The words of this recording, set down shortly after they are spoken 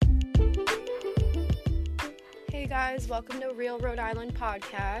guys, welcome to Real Rhode Island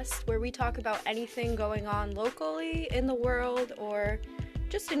Podcast, where we talk about anything going on locally in the world or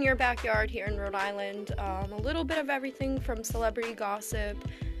just in your backyard here in Rhode Island. A little bit of everything from celebrity gossip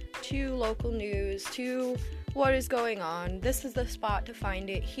to local news to what is going on. This is the spot to find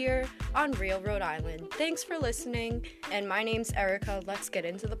it here on Real Rhode Island. Thanks for listening, and my name's Erica. Let's get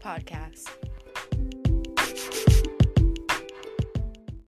into the podcast.